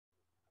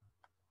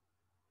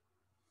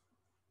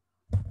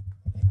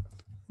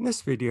In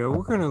this video,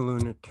 we're going to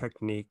learn a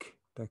technique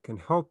that can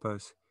help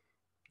us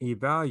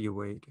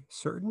evaluate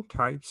certain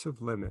types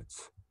of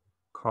limits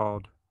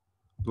called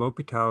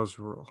L'Hopital's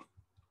rule.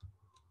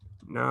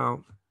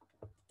 Now,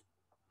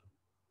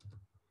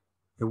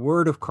 a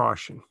word of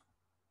caution.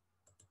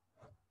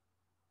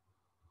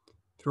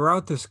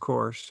 Throughout this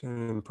course,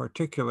 and in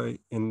particular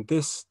in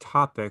this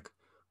topic,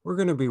 we're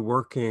going to be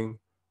working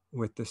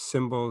with the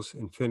symbols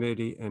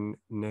infinity and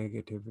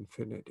negative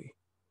infinity.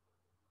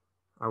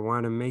 I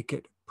want to make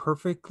it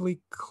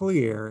perfectly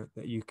clear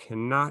that you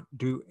cannot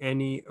do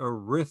any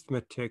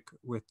arithmetic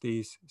with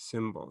these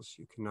symbols.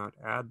 You cannot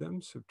add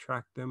them,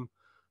 subtract them,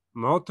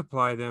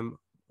 multiply them,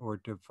 or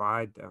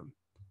divide them.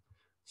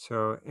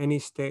 So any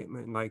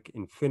statement like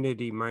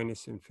infinity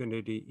minus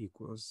infinity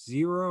equals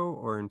 0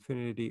 or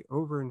infinity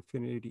over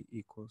infinity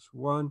equals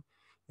 1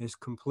 is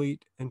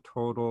complete and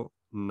total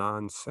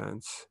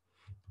nonsense.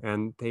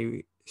 And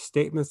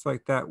statements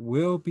like that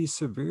will be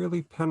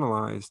severely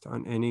penalized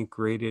on any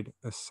graded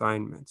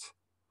assignments.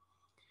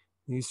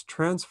 These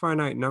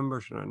transfinite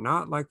numbers are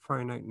not like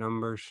finite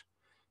numbers.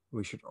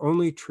 We should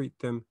only treat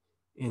them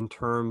in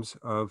terms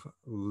of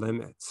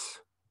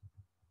limits.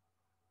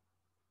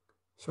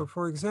 So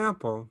for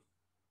example,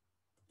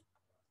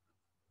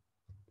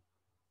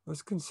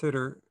 let's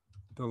consider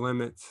the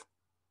limits.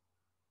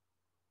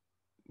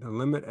 The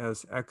limit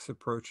as x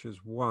approaches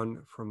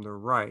 1 from the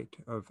right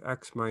of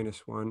x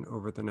minus 1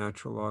 over the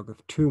natural log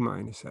of 2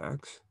 minus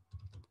x.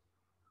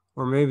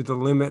 Or maybe the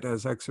limit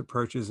as x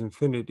approaches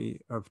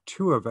infinity of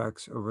 2 of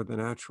x over the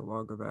natural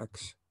log of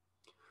x.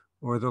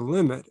 Or the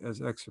limit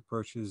as x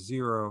approaches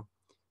 0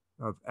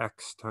 of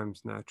x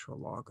times natural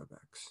log of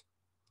x.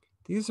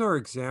 These are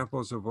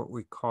examples of what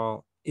we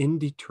call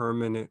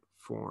indeterminate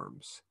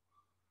forms.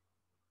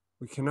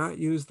 We cannot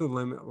use the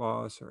limit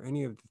laws or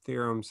any of the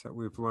theorems that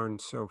we've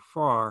learned so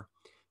far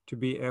to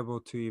be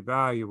able to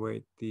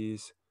evaluate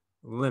these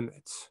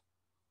limits.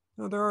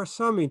 Now, there are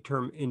some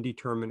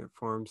indeterminate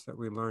forms that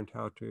we learned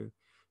how to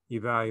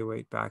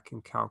evaluate back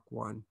in Calc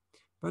 1,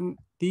 but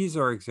these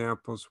are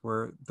examples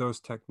where those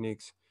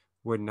techniques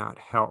would not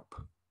help.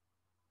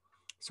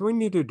 So we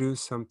need to do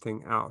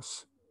something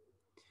else.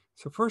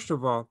 So first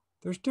of all,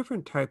 there's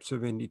different types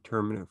of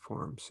indeterminate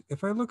forms.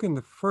 If I look in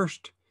the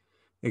first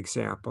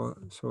example,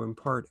 so in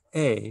part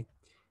A,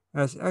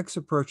 as x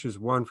approaches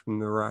 1 from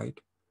the right,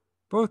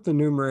 both the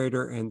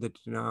numerator and the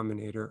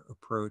denominator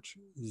approach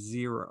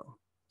 0.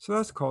 So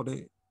that's called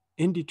an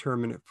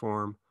indeterminate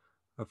form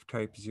of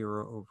type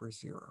 0 over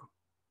 0.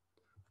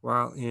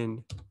 While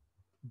in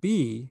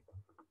B,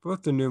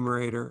 both the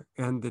numerator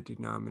and the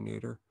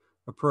denominator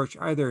approach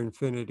either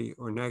infinity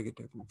or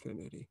negative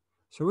infinity.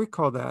 So we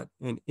call that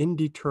an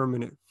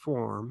indeterminate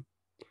form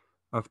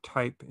of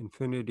type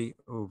infinity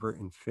over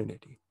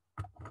infinity.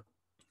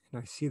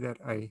 And I see that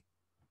I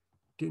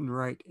didn't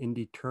write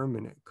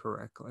indeterminate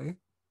correctly.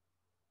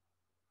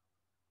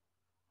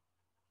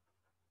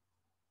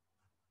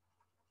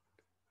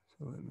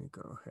 So let me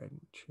go ahead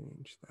and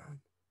change that.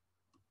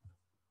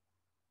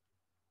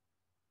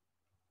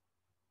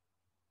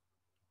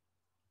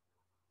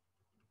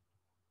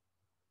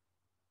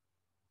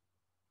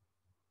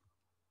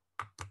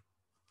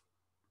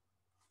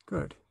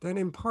 Good. Then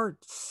in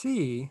part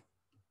C,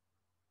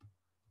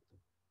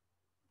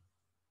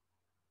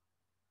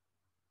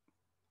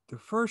 the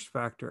first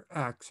factor,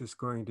 x, is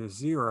going to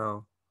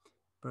 0,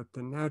 but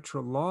the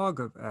natural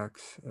log of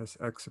x, as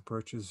x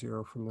approaches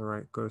 0 from the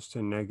right, goes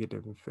to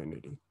negative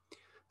infinity.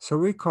 So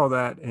we call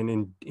that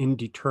an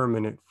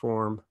indeterminate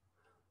form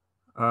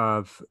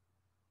of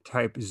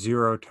type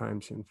 0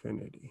 times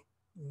infinity.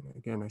 And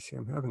again, I see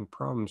I'm having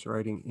problems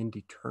writing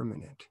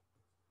indeterminate.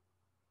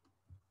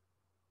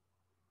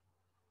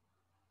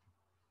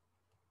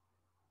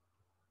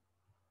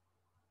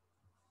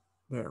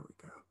 There we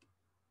go.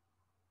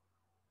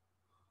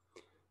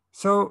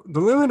 So the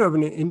limit of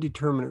an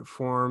indeterminate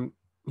form,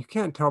 you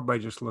can't tell by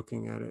just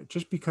looking at it.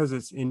 Just because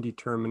it's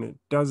indeterminate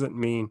doesn't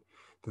mean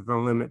that the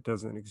limit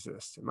doesn't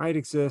exist. It might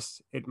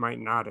exist, it might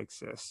not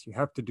exist. You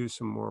have to do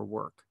some more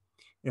work.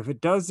 If it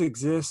does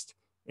exist,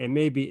 it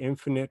may be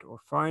infinite or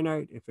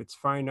finite. If it's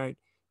finite,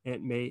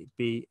 it may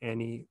be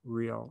any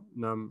real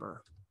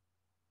number.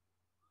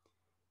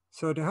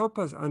 So to help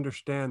us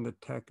understand the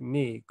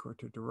technique or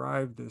to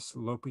derive this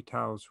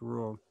L'Hopital's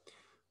rule,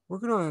 we're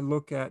going to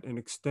look at an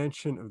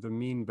extension of the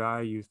mean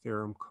value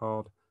theorem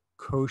called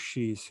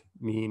Cauchy's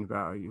mean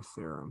value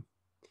theorem.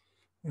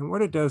 And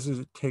what it does is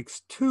it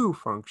takes two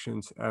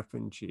functions, f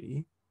and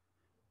g,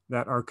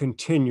 that are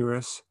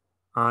continuous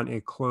on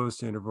a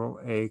closed interval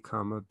a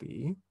comma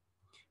b,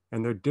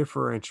 and they're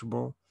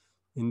differentiable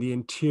in the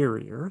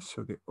interior,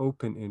 so the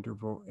open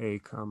interval a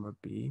comma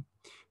b.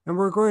 And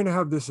we're going to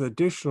have this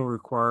additional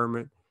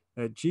requirement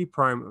that g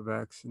prime of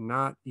x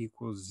not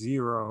equal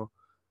 0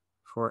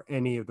 for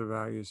any of the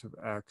values of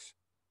x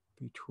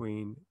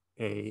between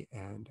a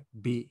and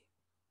b.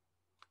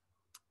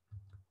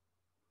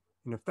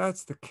 And if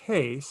that's the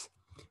case,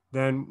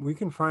 then we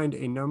can find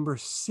a number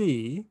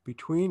c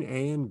between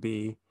a and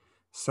b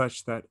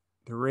such that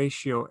the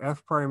ratio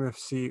f prime of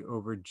c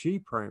over g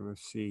prime of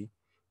c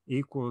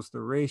equals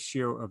the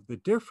ratio of the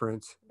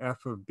difference,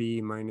 f of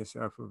b minus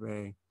f of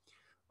a,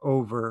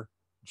 over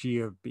g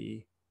of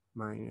b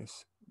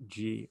minus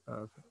g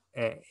of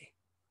a.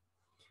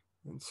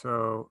 And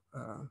so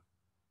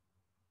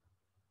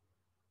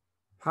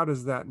how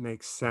does that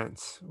make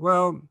sense?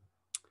 Well,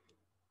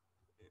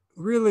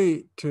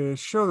 really, to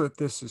show that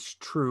this is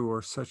true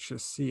or such a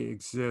C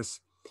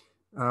exists,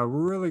 we're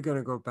really going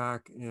to go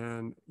back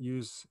and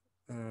use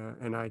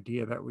an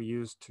idea that we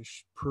used to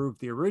prove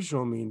the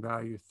original mean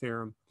value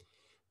theorem.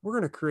 We're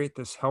going to create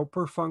this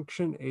helper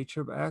function, h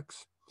of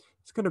x.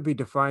 It's going to be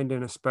defined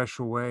in a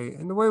special way.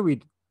 And the way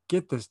we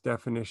get this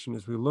definition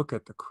is we look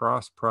at the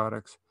cross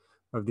products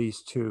of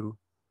these two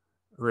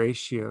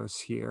ratios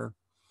here.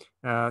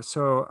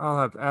 So I'll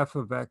have f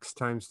of x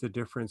times the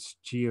difference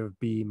g of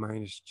b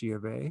minus g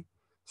of a,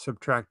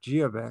 subtract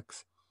g of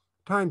x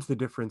times the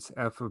difference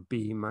f of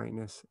b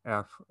minus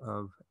f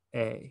of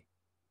a.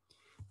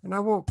 And I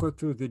won't go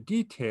through the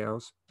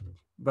details,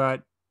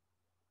 but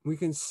we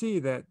can see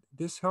that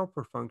this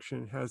helper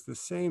function has the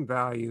same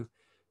value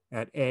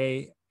at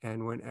a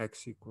and when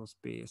x equals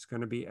b. It's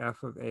going to be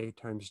f of a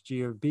times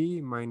g of b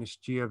minus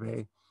g of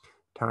a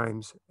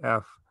times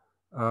f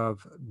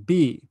of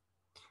b.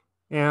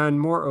 And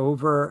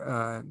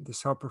moreover,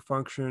 this helper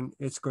function,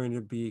 it's going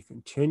to be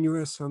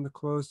continuous on the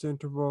closed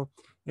interval,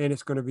 and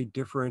it's going to be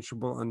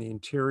differentiable on the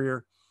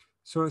interior.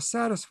 So it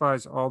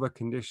satisfies all the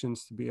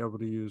conditions to be able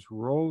to use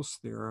Rolle's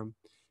theorem.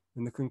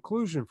 And the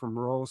conclusion from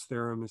Rolle's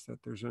theorem is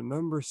that there's a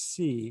number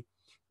c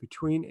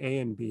between a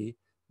and b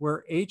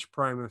where h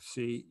prime of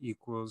c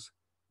equals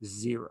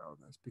 0.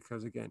 That's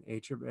because, again,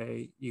 h of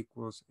a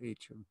equals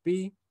h of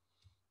b.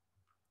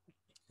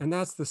 And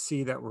that's the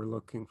c that we're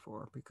looking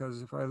for,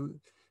 because if I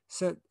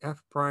set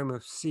f prime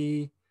of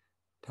c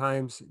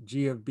times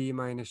g of b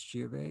minus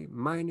g of a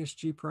minus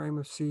g prime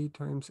of c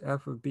times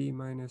f of b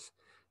minus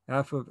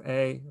f of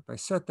a, if I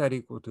set that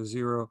equal to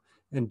 0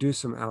 and do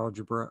some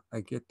algebra, I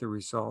get the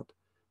result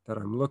that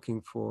I'm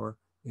looking for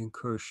in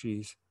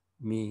Cauchy's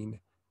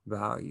mean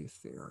value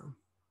theorem.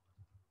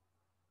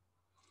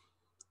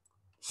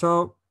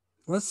 So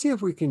let's see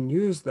if we can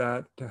use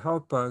that to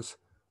help us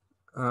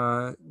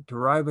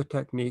derive a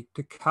technique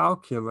to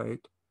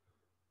calculate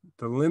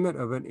the limit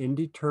of an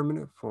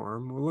indeterminate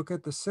form. We'll look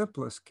at the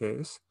simplest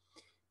case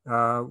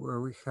where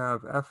we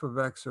have f of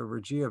x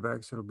over g of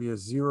x. It'll be a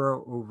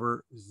 0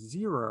 over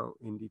 0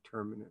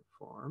 indeterminate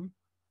form.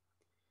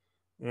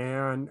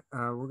 And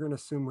we're going to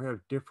assume we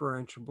have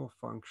differentiable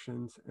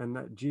functions and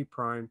that g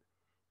prime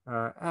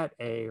at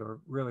a, or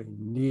really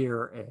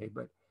near a,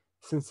 but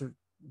since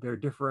they're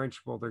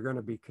differentiable, they're going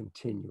to be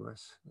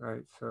continuous,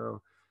 right?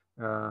 So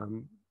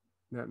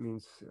that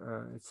means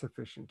it's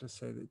sufficient to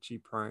say that g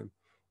prime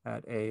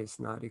at a is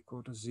not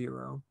equal to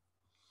 0.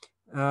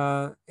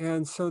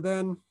 And so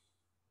then,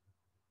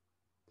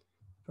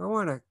 if I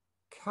want to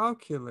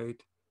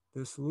calculate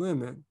this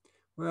limit,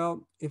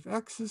 well, if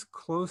x is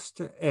close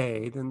to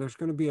a, then there's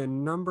going to be a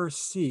number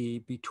c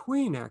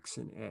between x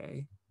and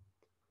a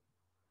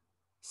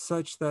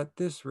such that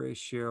this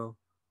ratio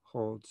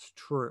holds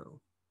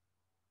true.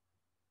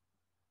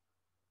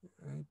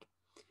 Right?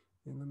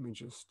 And let me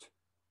just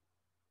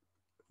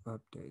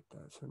update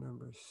that. So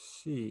number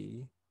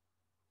c,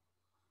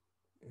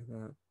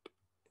 that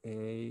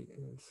a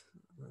is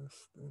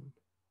less than,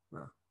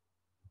 well,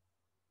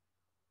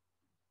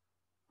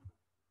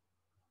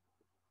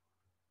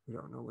 we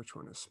don't know which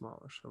one is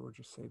smaller, so we'll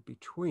just say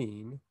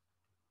between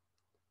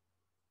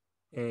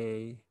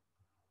a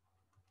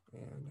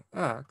and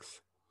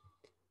x,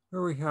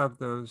 where we have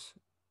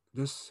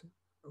this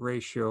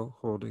ratio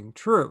holding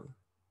true.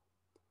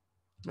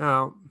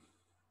 Now,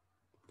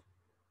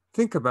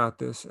 think about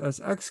this. As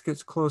x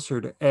gets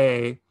closer to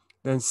a,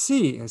 then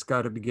c has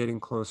got to be getting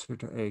closer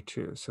to a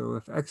too. So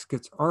if x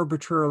gets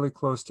arbitrarily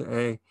close to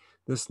a,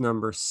 this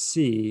number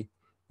c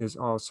is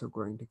also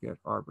going to get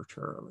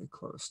arbitrarily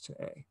close to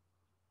a.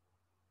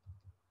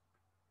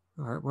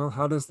 All right, well,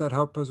 how does that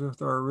help us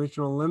with our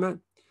original limit?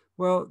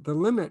 Well, the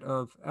limit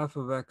of f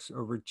of x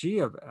over g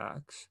of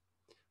x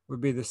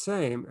would be the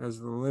same as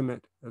the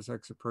limit as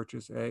x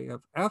approaches a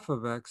of f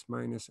of x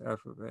minus f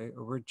of a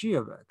over g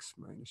of x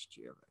minus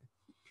g of a.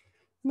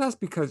 And that's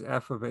because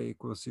f of a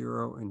equals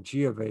 0 and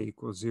g of a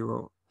equals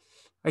 0.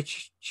 I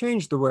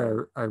changed the way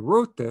I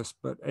wrote this,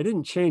 but I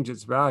didn't change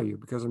its value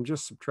because I'm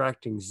just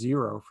subtracting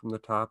 0 from the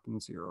top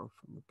and 0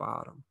 from the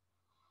bottom.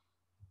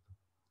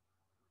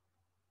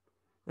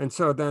 And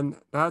so then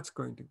that's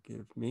going to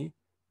give me,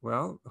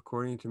 well,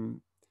 according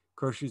to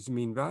Cauchy's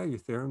mean value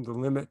theorem, the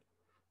limit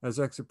as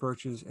x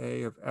approaches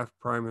a of f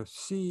prime of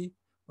c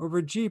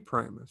over g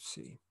prime of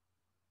c.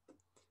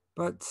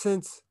 But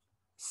since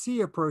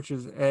c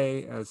approaches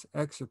a as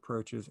x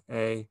approaches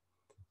a,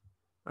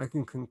 I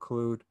can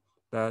conclude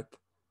that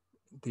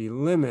the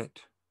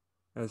limit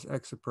as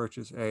x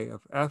approaches a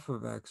of f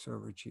of x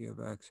over g of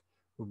x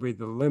will be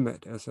the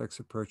limit as x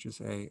approaches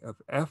a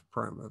of f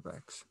prime of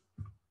x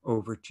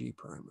over g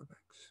prime of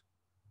x.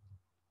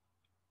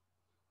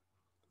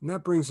 And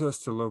that brings us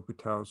to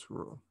L'Hopital's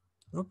rule.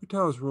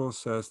 L'Hopital's rule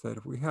says that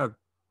if we have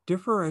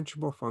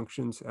differentiable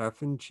functions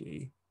f and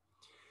g,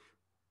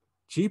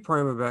 g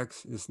prime of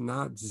x is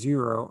not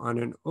 0 on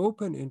an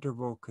open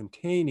interval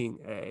containing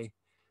a,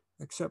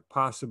 except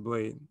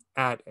possibly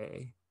at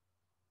a.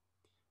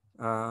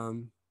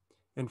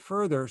 And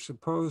further,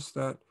 suppose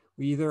that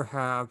we either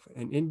have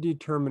an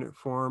indeterminate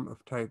form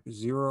of type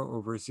 0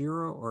 over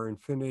 0 or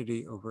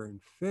infinity over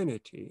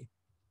infinity,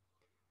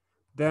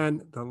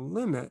 then the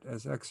limit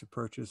as x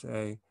approaches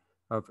a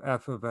of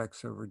f of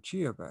x over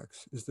g of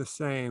x is the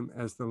same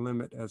as the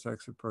limit as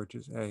x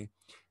approaches a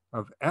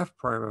of f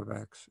prime of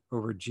x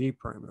over g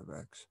prime of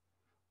x,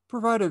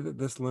 provided that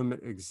this limit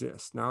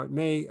exists. Now, it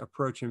may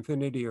approach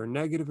infinity or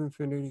negative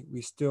infinity.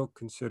 We still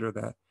consider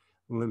that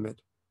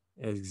limit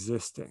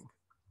existing.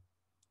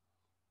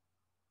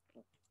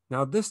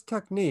 Now, this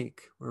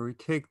technique, where we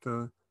take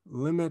the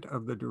limit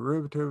of the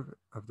derivative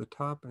of the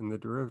top and the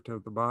derivative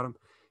of the bottom,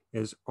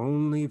 is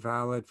only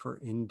valid for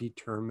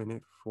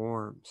indeterminate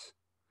forms.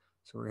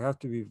 So we have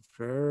to be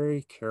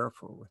very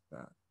careful with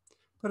that.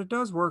 But it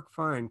does work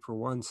fine for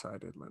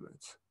one-sided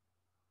limits.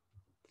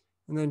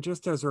 And then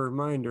just as a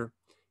reminder,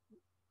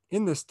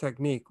 in this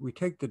technique, we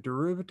take the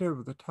derivative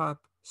of the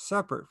top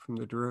separate from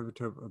the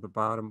derivative of the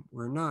bottom.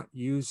 We're not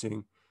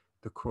using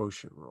the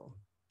quotient rule.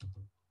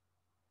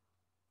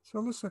 So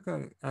let's look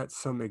at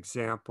some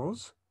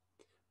examples.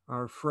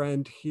 Our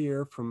friend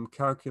here from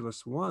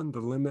Calculus 1, the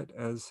limit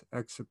as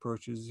x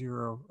approaches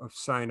 0 of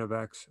sine of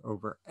x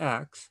over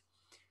x,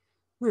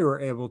 we were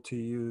able to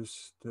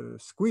use the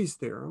squeeze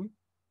theorem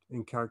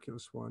in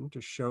Calculus 1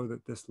 to show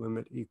that this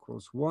limit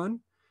equals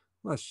 1.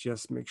 Let's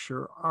just make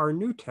sure our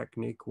new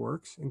technique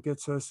works and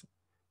gets us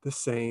the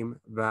same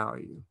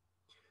value.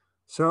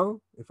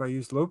 So if I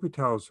use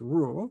L'Hopital's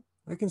rule,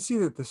 I can see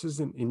that this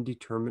is an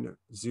indeterminate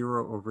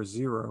 0 over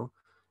 0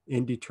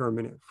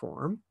 indeterminate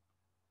form.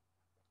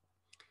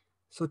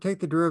 So take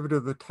the derivative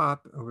of the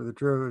top over the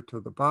derivative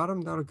of the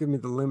bottom. That'll give me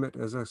the limit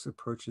as x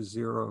approaches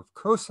 0 of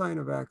cosine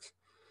of x.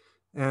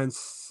 And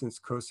since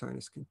cosine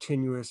is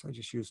continuous, I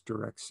just use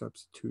direct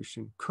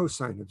substitution.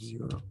 Cosine of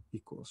 0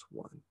 equals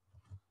 1.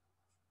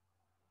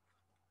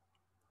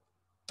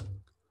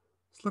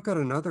 Let's look at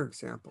another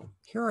example.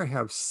 Here I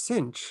have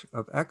sinh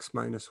of x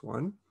minus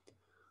 1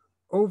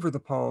 over the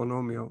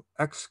polynomial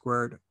x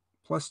squared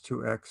plus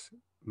 2x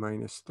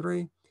minus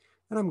 3.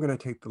 And I'm going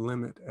to take the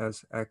limit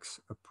as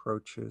x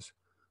approaches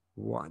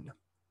 1.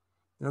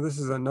 Now this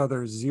is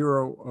another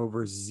 0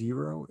 over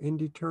 0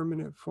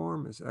 indeterminate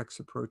form as x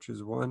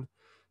approaches 1.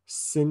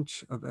 Sinh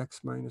of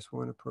x minus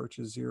 1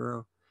 approaches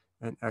 0,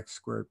 and x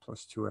squared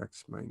plus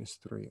 2x minus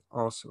 3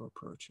 also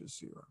approaches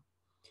 0.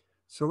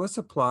 So let's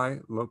apply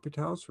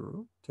L'Hopital's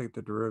rule. Take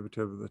the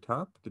derivative of the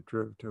top, the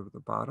derivative of the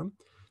bottom.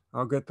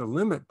 I'll get the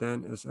limit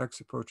then as x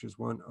approaches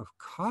 1 of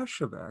cosh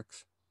of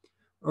x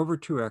over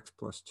 2x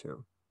plus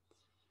 2.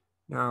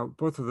 Now,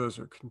 both of those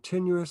are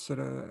continuous at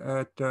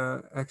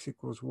x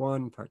equals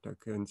 1. In fact, I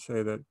can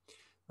say that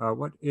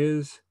what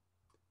is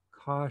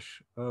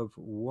cosh of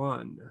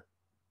 1?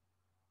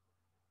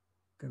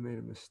 I made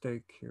a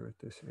mistake here with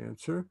this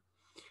answer.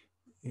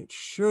 It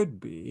should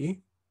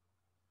be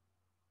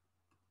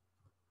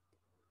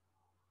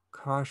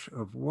cosh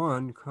of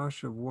 1.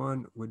 Cosh of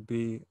 1 would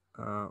be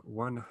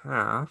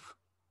 1/2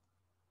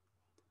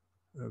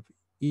 of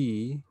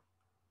e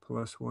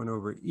plus 1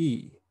 over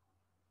e.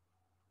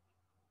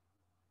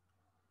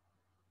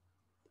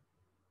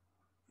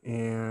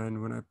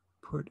 And when I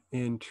put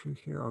into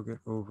here, I'll get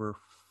over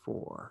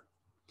 4.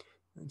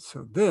 And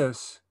so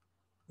this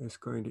is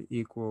going to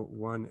equal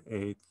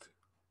 1/8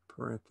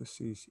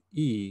 parentheses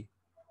e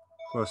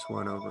plus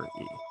 1 over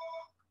e.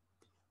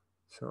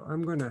 So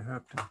I'm going to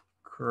have to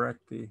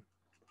correct the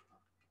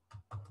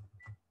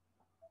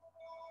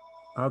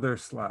other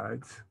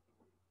slides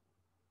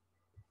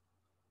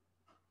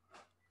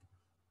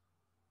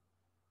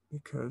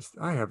because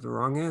I have the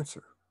wrong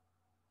answer.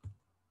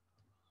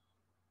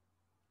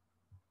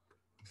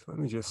 So let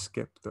me just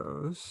skip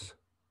those.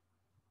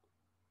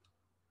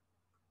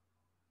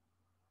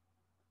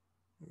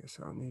 I guess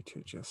I'll need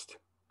to just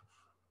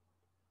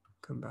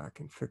come back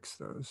and fix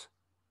those.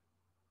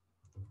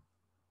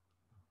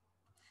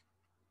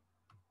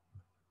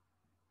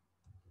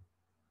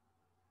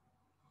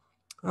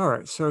 All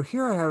right, so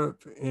here I have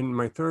in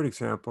my third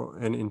example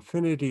an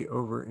infinity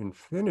over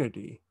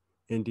infinity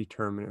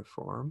indeterminate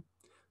form.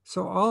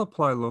 So I'll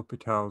apply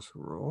L'Hopital's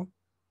rule,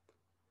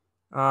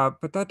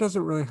 but that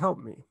doesn't really help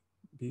me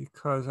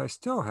because I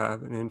still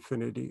have an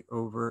infinity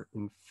over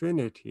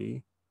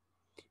infinity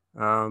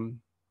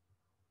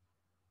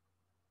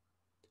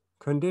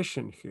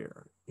condition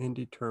here,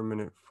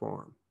 indeterminate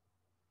form.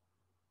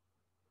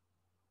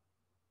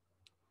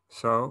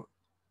 So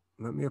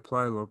let me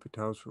apply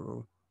L'Hopital's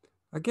rule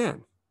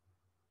again.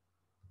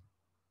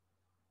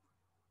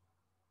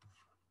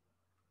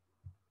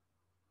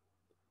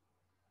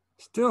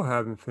 Still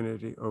have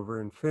infinity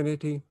over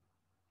infinity.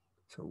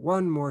 So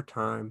one more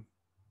time.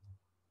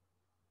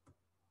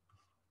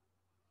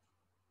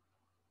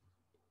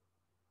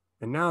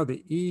 And now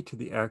the e to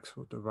the x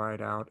will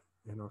divide out,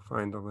 and I'll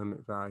find the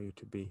limit value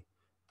to be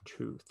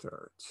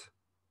 2/3.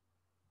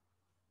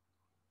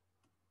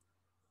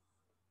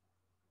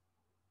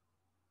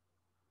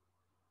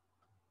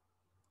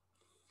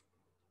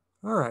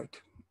 All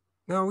right.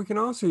 Now we can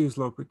also use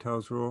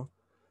L'Hopital's rule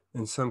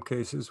in some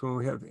cases when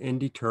we have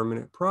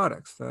indeterminate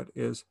products. That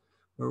is,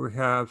 where we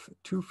have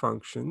two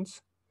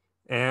functions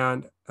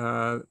and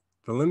the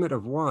limit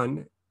of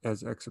one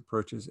as x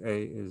approaches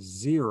a is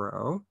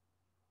 0,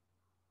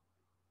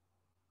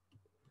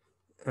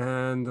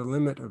 and the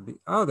limit of the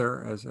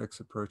other as x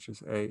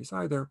approaches a is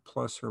either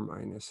plus or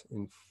minus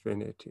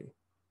infinity.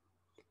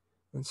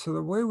 And so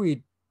the way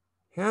we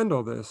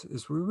handle this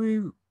is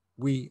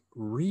we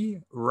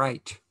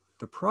rewrite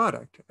the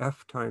product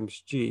f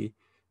times g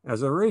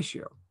as a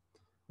ratio.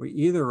 We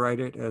either write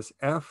it as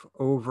f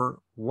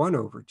over 1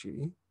 over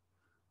g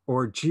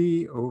or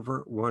g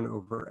over 1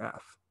 over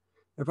f.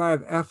 If I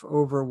have f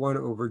over 1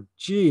 over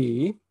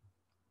g,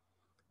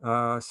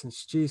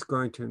 since g is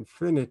going to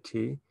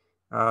infinity,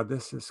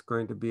 this is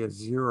going to be a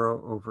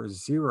 0 over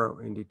 0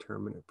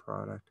 indeterminate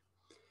product.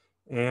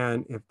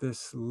 And if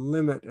this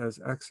limit as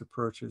x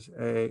approaches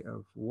a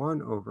of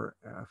 1 over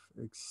f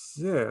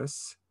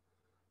exists,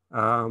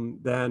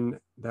 then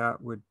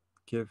that would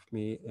give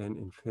me an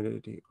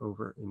infinity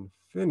over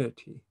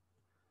infinity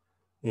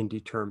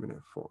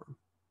indeterminate form.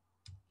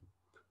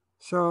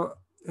 So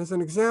as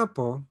an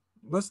example,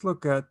 let's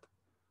look at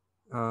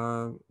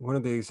one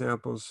of the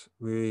examples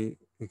we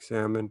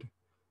examined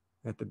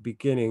at the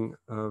beginning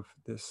of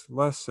this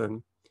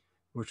lesson,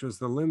 which was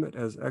the limit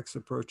as x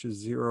approaches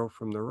 0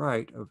 from the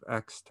right of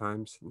x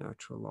times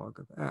natural log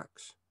of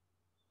x.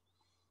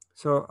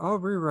 So I'll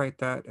rewrite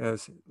that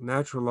as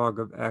natural log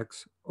of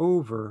x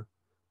over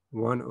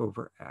 1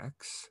 over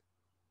x.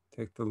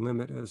 Take the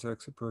limit as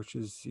x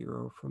approaches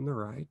 0 from the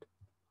right.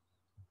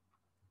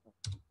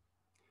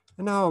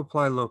 And now I'll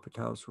apply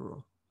L'Hopital's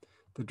rule.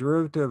 The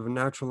derivative of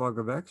natural log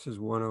of x is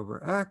 1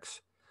 over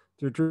x.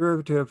 The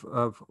derivative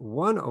of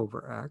 1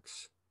 over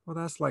x, well,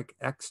 that's like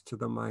x to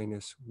the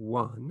minus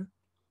 1.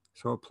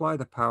 So apply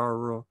the power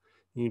rule,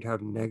 and you'd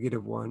have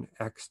negative 1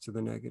 x to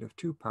the negative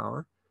 2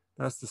 power.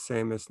 That's the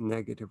same as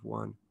negative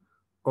 1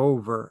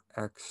 over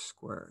x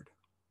squared.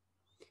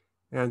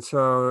 And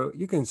so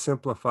you can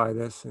simplify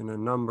this in a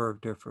number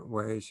of different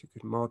ways. You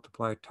could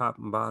multiply top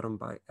and bottom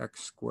by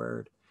x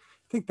squared.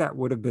 I think that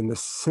would have been the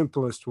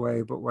simplest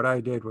way, but what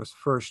I did was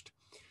first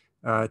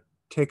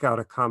take out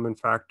a common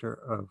factor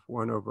of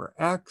 1 over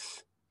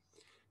x,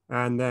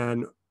 and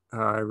then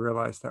I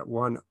realized that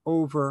 1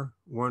 over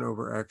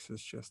x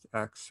is just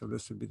x, so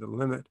this would be the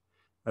limit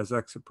as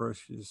x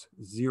approaches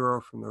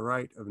 0 from the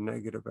right of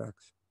negative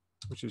x,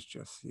 which is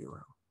just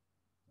 0.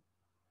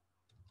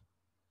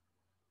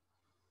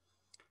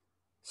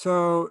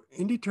 So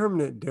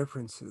indeterminate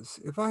differences,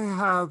 if I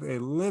have a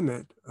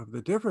limit of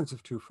the difference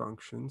of two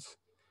functions,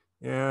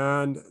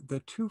 and the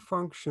two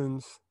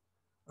functions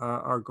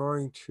are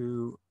going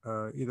to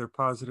either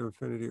positive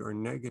infinity or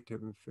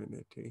negative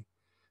infinity,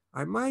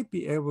 I might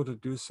be able to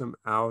do some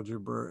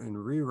algebra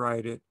and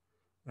rewrite it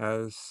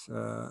as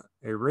a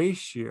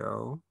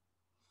ratio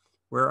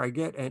where I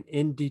get an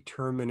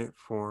indeterminate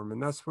form.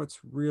 And that's what's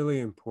really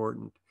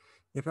important.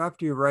 If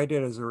after you write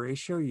it as a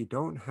ratio, you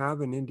don't have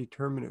an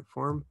indeterminate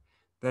form,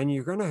 then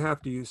you're going to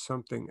have to use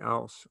something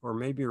else or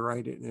maybe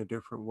write it in a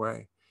different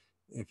way.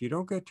 If you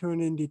don't get to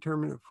an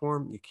indeterminate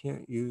form, you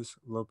can't use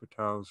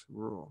L'Hopital's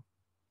rule.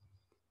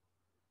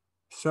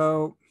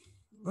 So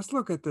let's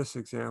look at this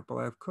example.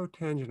 I have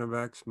cotangent of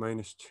x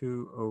minus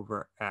 2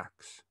 over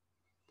x.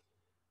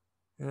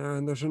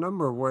 And there's a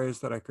number of ways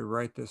that I could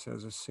write this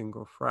as a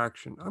single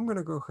fraction. I'm going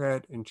to go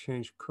ahead and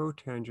change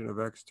cotangent of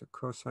x to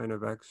cosine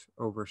of x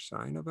over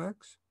sine of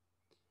x.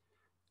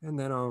 And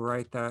then I'll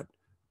write that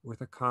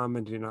with a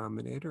common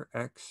denominator,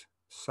 x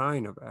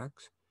sine of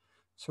x.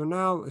 So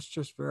now let's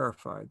just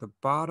verify. The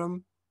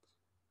bottom,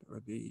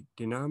 or the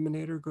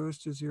denominator, goes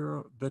to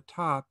 0. The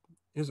top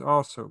is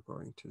also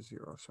going to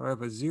 0. So I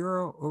have a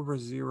 0 over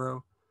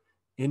 0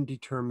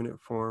 indeterminate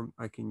form.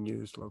 I can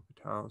use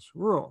L'Hopital's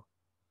rule.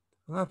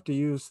 I'll have to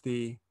use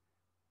the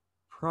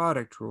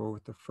product rule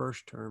with the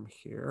first term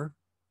here.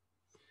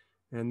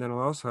 And then I'll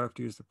also have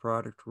to use the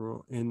product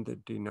rule in the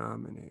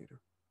denominator.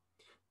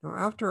 Now,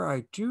 after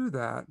I do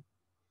that,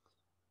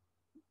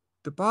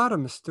 the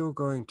bottom is still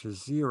going to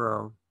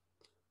 0,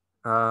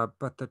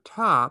 but the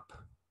top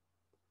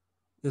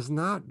is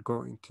not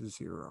going to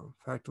 0. In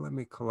fact, let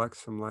me collect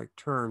some like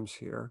terms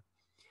here.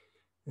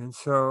 And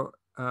so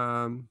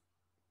the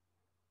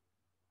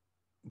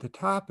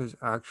top is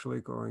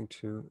actually going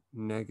to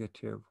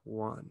negative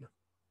 1.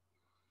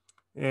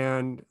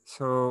 And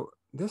so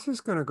this is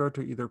going to go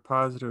to either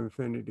positive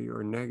infinity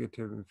or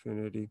negative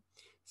infinity.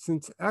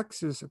 Since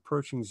x is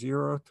approaching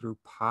 0 through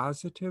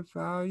positive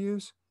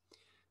values,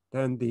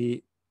 then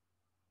the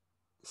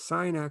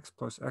sine x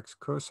plus x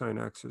cosine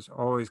x is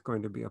always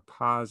going to be a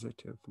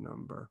positive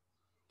number.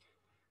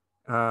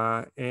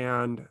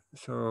 And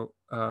so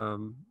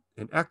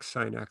an x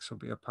sine x will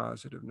be a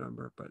positive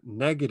number, but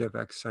negative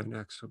x sine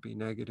x will be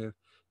negative.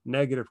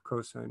 Negative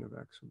cosine of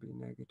x will be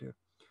negative.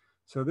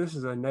 So this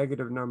is a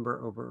negative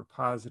number over a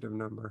positive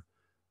number,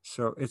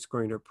 so it's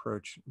going to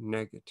approach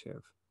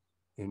negative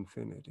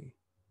infinity.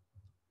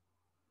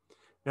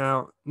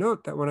 Now,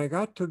 note that when I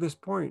got to this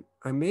point,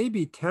 I may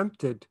be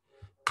tempted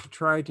to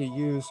try to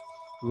use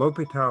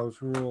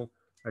L'Hopital's rule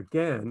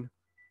again,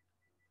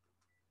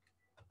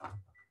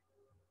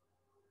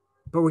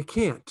 but we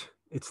can't.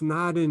 It's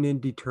not an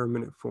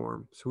indeterminate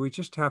form. So we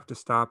just have to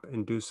stop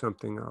and do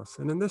something else.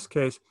 And in this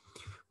case,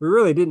 we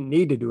really didn't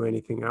need to do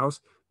anything else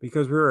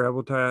because we were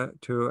able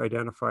to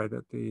identify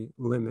that the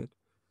limit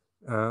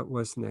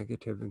was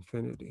negative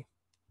infinity.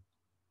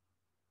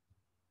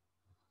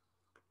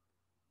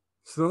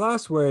 So the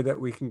last way that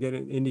we can get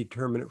an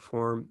indeterminate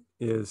form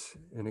is,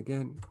 and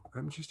again,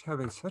 I'm just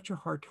having such a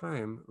hard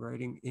time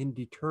writing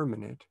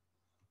indeterminate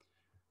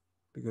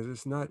because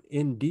it's not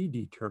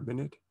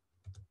indeterminate,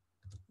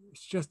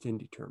 it's just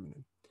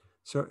indeterminate.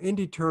 So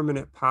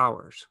indeterminate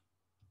powers.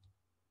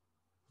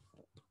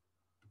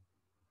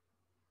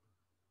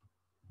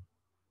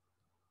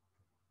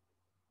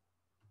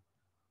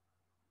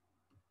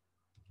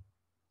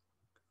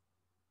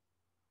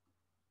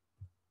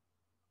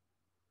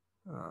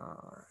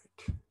 All right.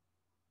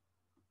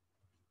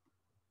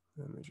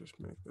 Let me just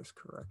make this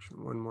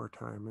correction one more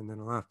time, and then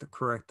I'll have to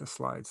correct the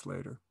slides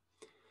later.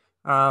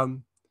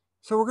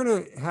 So we're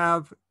going to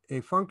have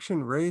a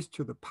function raised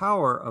to the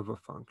power of a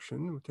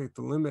function. We'll take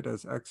the limit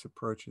as x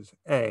approaches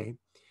a,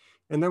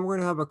 and then we're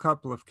going to have a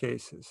couple of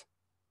cases.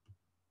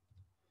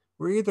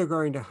 We're either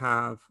going to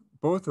have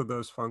both of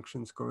those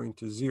functions going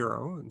to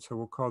 0, and so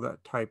we'll call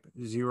that type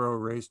 0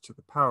 raised to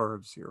the power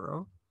of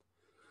 0,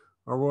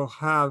 or we'll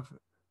have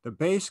the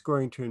base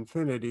going to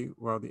infinity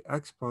while the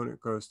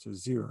exponent goes to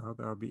 0.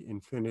 That'll be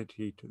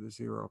infinity to the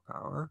 0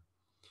 power.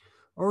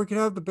 Or we can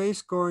have the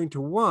base going to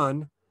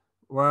 1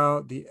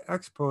 while the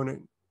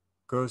exponent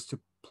goes to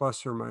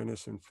plus or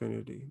minus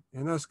infinity.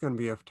 And that's going to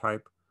be of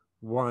type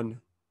 1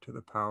 to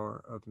the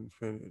power of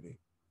infinity.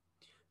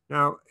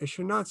 Now, it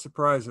should not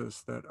surprise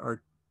us that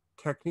our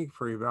technique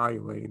for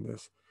evaluating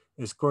this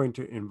is going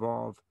to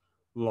involve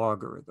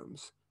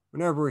logarithms.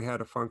 Whenever we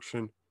had a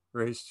function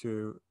raised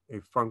to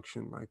a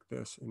function like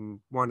this and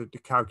wanted to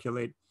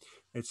calculate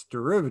its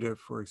derivative,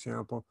 for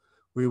example,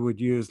 we would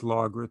use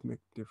logarithmic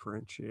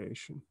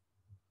differentiation.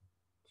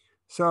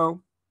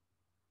 So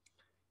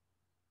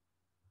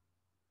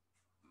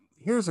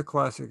here's a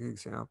classic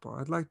example.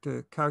 I'd like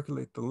to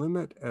calculate the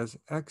limit as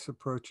x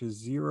approaches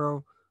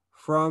 0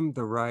 from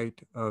the right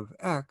of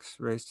x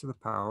raised to the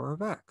power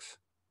of x.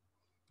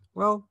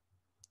 Well,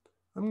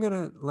 I'm going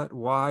to let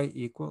y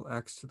equal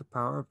x to the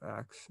power of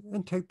x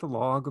and take the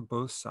log of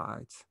both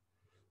sides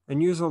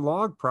and use a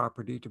log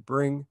property to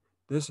bring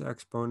this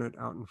exponent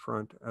out in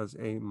front as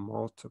a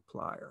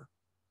multiplier.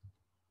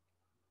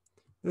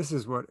 This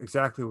is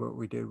exactly what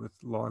we did with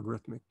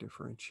logarithmic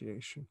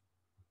differentiation.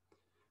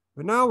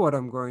 But now what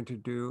I'm going to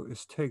do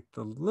is take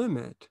the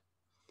limit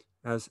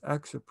as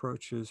x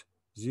approaches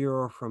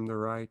 0 from the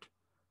right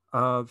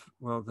of,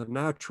 well, the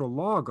natural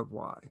log of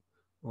y,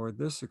 or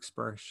this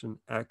expression,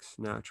 x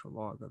natural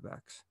log of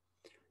x.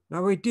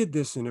 Now we did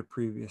this in a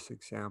previous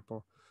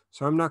example,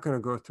 so I'm not going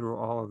to go through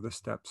all of the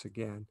steps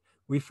again.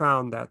 We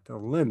found that the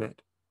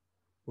limit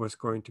was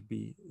going to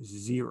be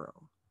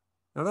 0.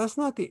 Now that's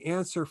not the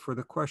answer for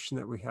the question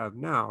that we have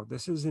now.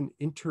 This is an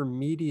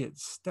intermediate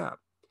step,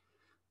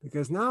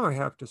 because now I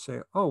have to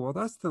say, oh, well,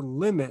 that's the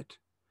limit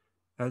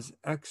as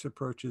x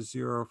approaches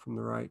 0 from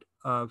the right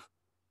of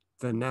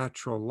the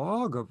natural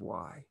log of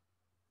y.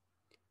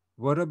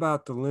 What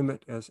about the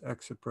limit as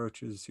x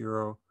approaches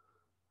 0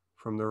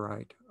 from the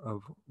right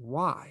of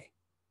y?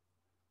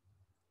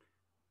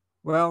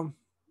 Well,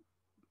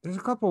 there's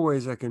a couple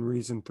ways I can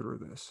reason through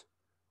this.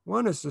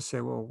 One is to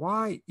say, well,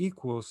 y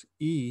equals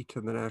e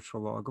to the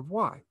natural log of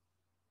y,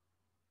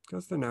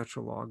 because the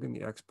natural log and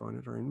the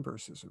exponent are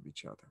inverses of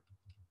each other.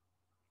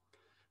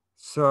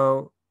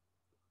 So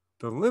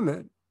the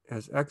limit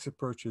as x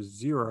approaches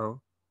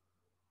 0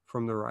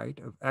 from the right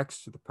of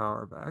x to the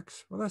power of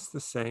x, well, that's the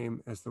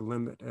same as the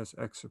limit as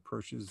x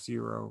approaches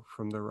 0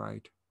 from the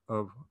right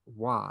of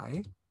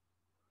y.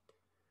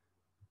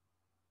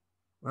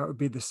 That would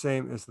be the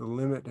same as the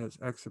limit as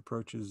x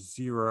approaches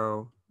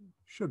 0,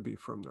 should be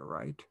from the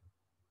right,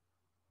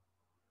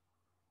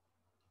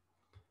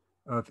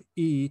 of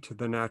e to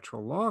the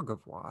natural log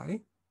of y.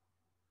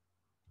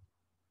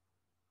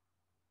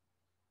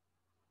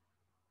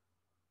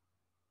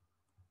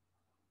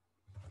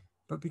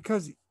 But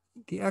because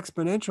the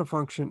exponential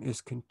function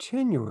is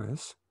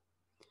continuous,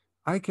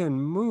 I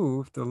can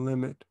move the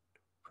limit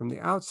from the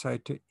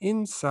outside to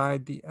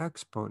inside the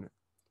exponent.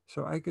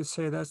 So I could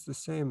say that's the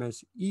same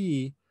as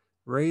e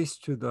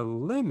raised to the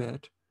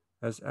limit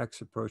as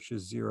x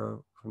approaches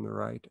 0 from the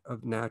right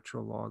of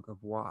natural log of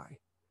y,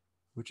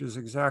 which is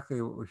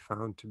exactly what we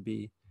found to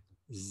be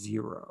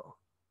 0.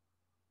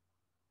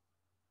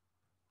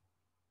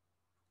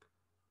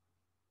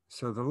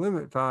 So the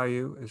limit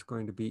value is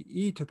going to be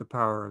e to the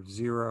power of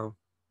 0,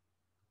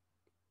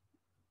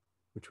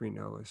 which we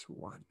know is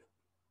 1.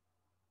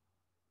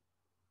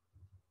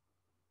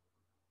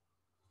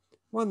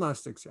 One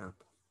last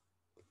example.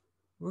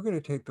 We're going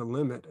to take the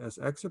limit as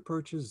x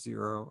approaches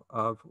 0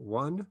 of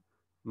 1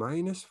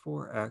 minus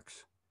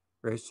 4x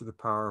raised to the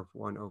power of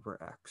 1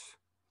 over x.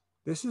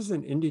 This is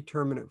an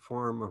indeterminate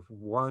form of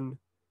 1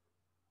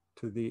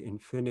 to the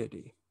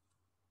infinity.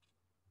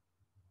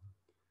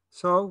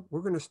 So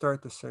we're going to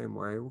start the same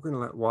way. We're going to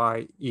let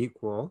y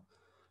equal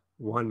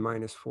 1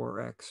 minus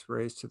 4x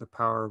raised to the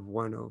power of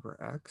 1 over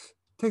x.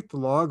 Take the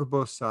log of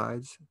both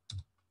sides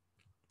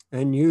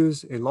and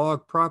use a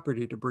log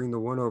property to bring the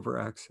 1 over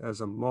x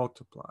as a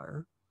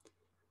multiplier.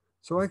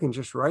 So I can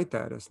just write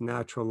that as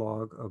natural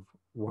log of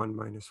 1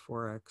 minus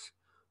 4x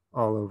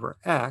all over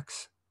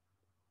x.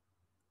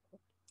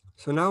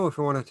 So now if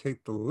I want to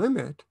take the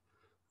limit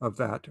of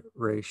that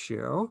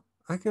ratio,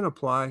 I can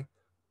apply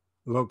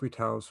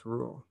L'Hopital's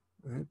rule,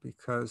 right?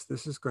 Because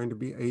this is going to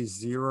be a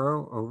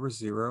 0 over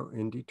 0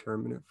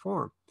 indeterminate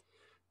form.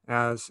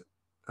 As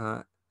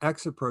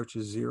x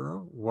approaches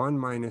 0, 1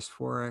 minus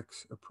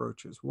 4x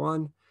approaches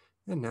 1,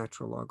 and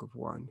natural log of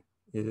 1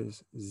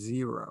 is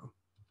 0.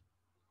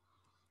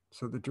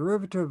 So the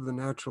derivative of the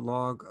natural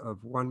log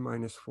of 1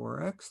 minus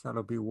 4x,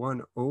 that'll be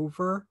 1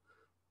 over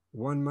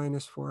 1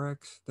 minus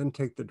 4x. Then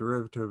take the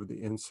derivative of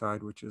the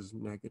inside, which is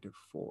negative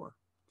 4.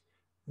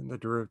 And the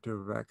derivative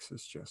of x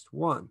is just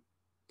 1.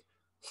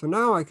 So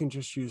now I can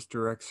just use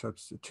direct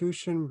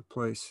substitution,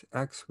 replace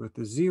x with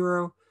a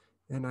 0,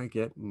 and I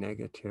get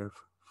negative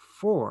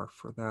 4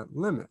 for that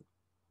limit.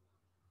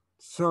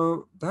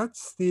 So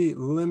that's the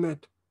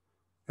limit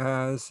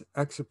as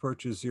x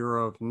approaches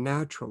 0 of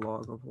natural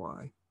log of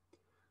y.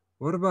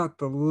 What about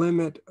the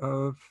limit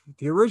of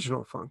the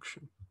original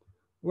function?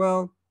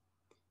 Well,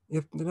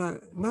 if the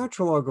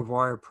natural log of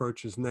y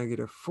approaches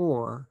negative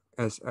 4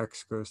 as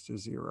x goes to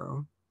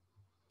 0,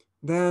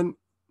 then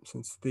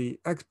since the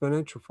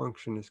exponential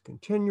function is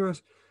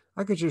continuous,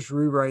 I could just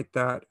rewrite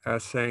that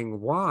as saying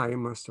y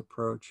must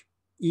approach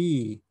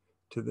e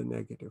to the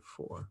negative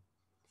 4.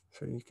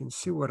 So you can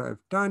see what I've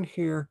done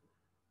here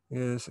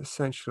is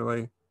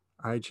essentially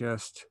I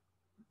just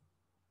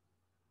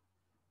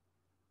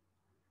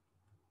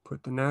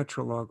put the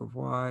natural log of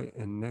y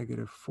and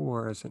negative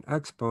 4 as an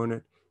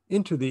exponent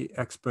into the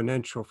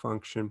exponential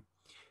function.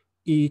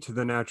 E to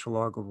the natural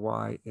log of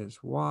y is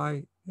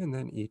y, and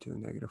then e to the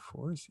negative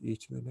 4 is e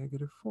to the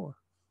negative 4.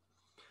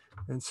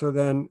 And so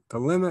then the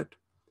limit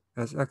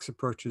as x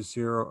approaches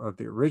 0 of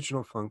the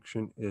original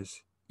function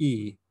is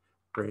e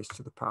raised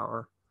to the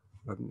power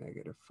of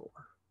negative 4.